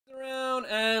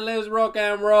rock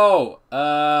and roll.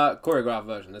 Choreographed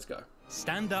version. Let's go.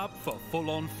 Stand up for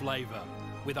full-on flavour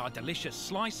with our delicious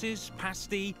slices,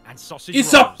 pasty, and sausage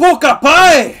It's rolls. a poker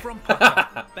pie! From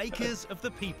Papa, bakers of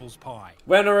the people's pie.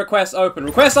 When are requests open?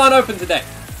 Requests aren't open today.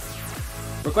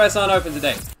 Requests aren't open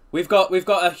today. We've got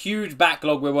a huge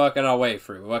backlog we're working our way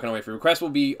through. Requests will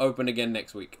be open again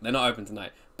next week. They're not open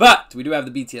tonight. But we do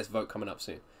have the BTS vote coming up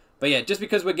soon. But yeah, just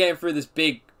because we're getting through this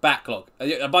big backlog,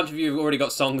 a bunch of you have already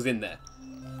got songs in there.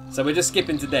 So we're just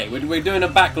skipping today. We're doing a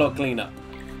backlog cleanup.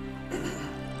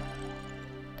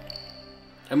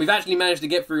 And we've actually managed to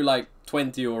get through like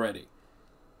 20 already.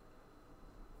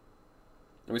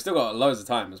 And we still got loads of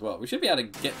time as well. We should be able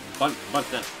to get a bunch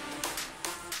now.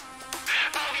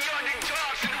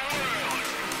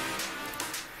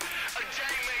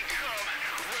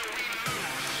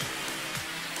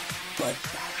 But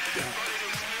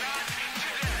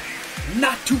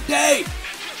not today!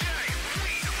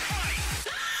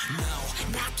 No,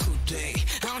 not today.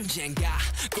 언젠가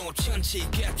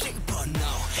꽃천지겠지, but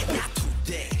no, not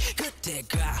today.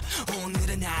 그때가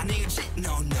오늘은 아니지,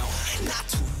 no, no, not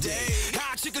today.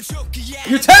 아직은 좋기에.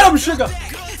 You tell him, sugar.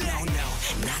 No, no,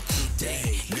 not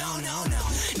today. No, no, no,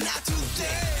 not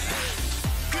today.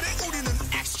 그래 우리는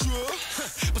extra,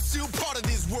 but still part of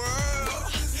this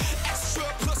world. Extra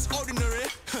plus ordinary.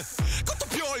 그것도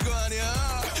별거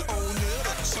아니야.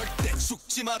 오늘은 절대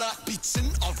죽지 마라.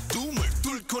 빛은 어둠을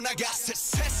뚫고 나가 새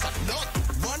세상 너도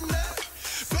원해,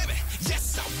 baby.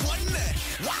 Yes, I want it.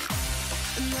 Wow.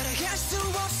 날아갈 수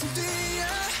없음 뒤에.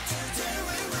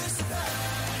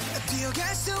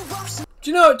 뛰어갈 수 없음. Do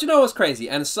you know what's crazy?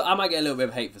 And so, I might get a little bit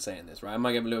of hate for saying this, right? I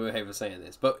might get a little bit of hate for saying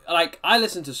this. But, like, I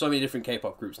listen to so many different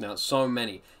K-pop groups now. So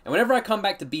many. And whenever I come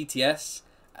back to BTS,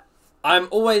 I'm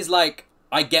always like,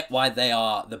 I get why they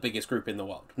are the biggest group in the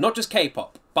world. Not just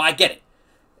K-pop, but I get it.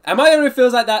 Am I the one who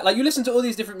feels like that? Like, you listen to all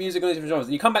these different music, all these different genres,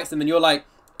 and you come back to them and you're like,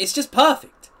 it's just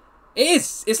perfect. It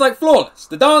is. It's like flawless.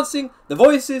 The dancing, the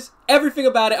voices, everything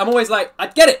about it. I'm always like, I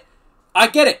get it. I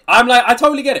get it. I'm like, I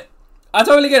totally get it. I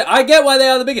totally get it. I get why they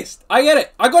are the biggest. I get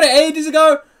it. I got it ages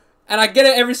ago, and I get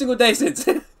it every single day since.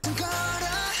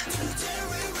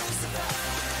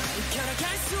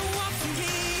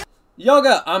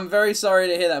 Yoga, I'm very sorry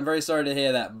to hear that. I'm very sorry to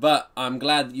hear that. But I'm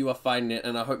glad that you are fighting it,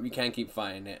 and I hope you can keep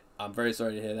fighting it. I'm very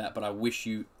sorry to hear that, but I wish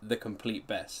you the complete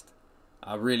best.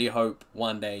 I really hope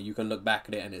one day you can look back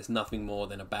at it and it's nothing more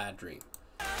than a bad dream.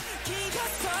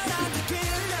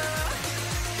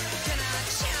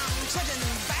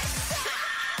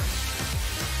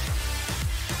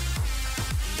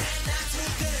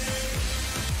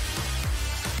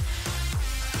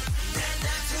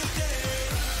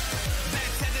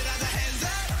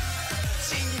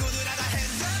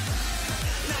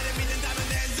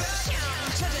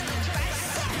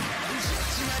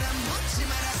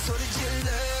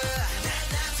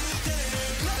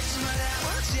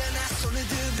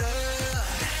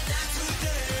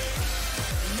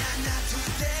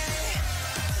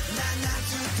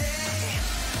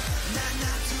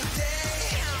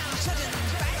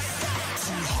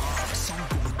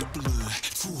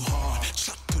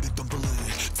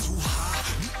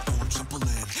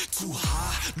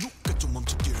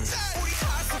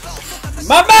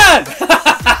 My man!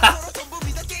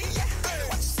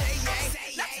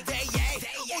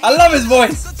 I love his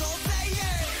voice.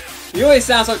 He always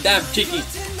sounds so damn cheeky.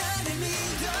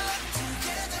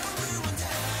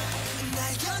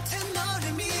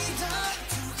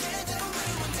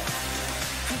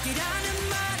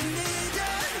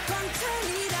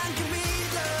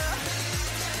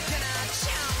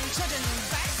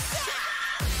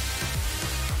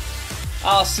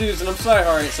 Oh, Susan, I'm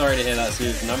so sorry to hear that,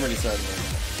 Susan. I'm really sorry to hear that.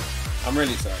 I'm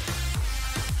really sorry.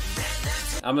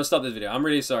 I'm gonna stop this video. I'm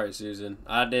really sorry, Susan.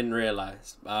 I didn't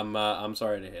realize. I'm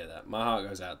sorry to hear that. My heart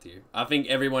goes out to you. I think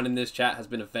everyone in this chat has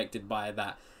been affected by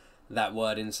that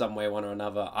word in some way, one or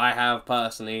another. I have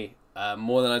personally,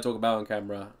 more than I talk about on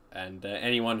camera, and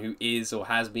anyone who is or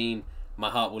has been, my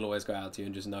heart will always go out to you,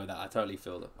 and just know that I totally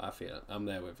feel it. I feel it. I'm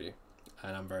there with you,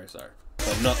 and I'm very sorry.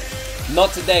 But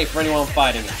not today for anyone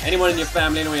fighting it. Anyone in your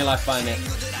family, anyone in your life fighting it,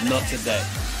 not today.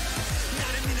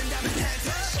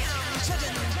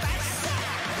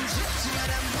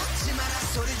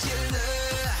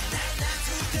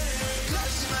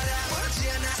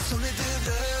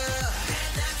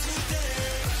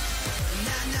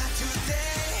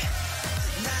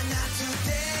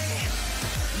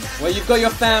 Well, you've got your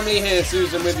family here,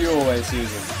 Susan, with you always,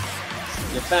 Susan.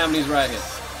 Your family's right here.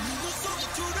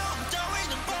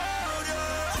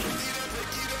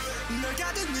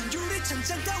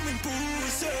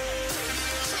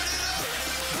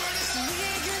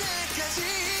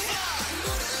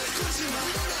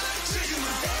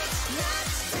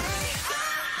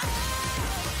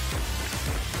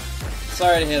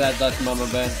 sorry to hear that, Dutch Mama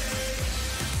Bear.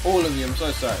 All of you, I'm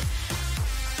so sorry.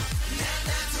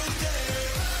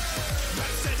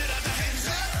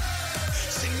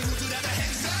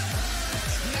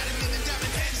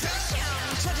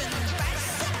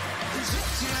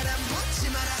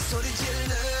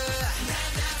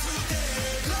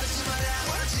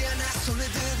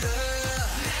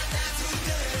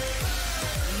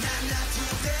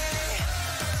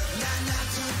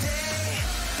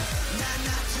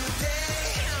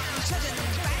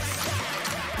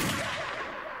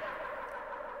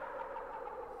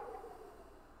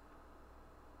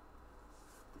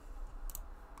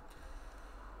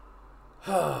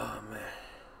 Oh man.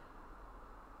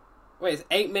 Wait, it's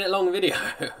 8-minute long video.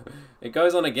 It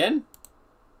goes on again?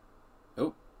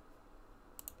 Oh.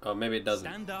 Oh, maybe it doesn't.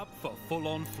 Stand up for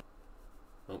full-on.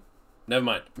 Oh, never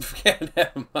mind.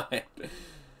 Never mind.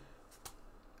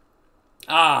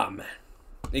 Ah, man.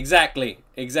 Exactly.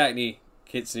 Exactly,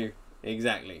 Kitsu.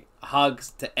 Exactly.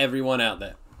 Hugs to everyone out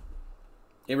there.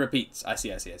 It repeats. I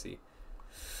see.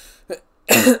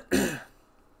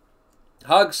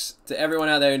 Hugs to everyone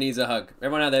out there who needs a hug.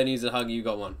 Everyone out there who needs a hug, you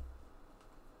got one.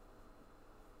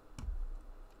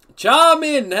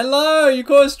 Charmin! Hello! You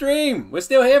caught a stream! We're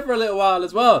still here for a little while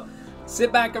as well.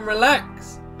 Sit back and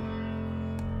relax.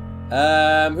 Who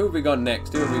have we got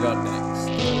next?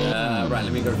 Right,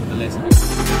 let me go through the list.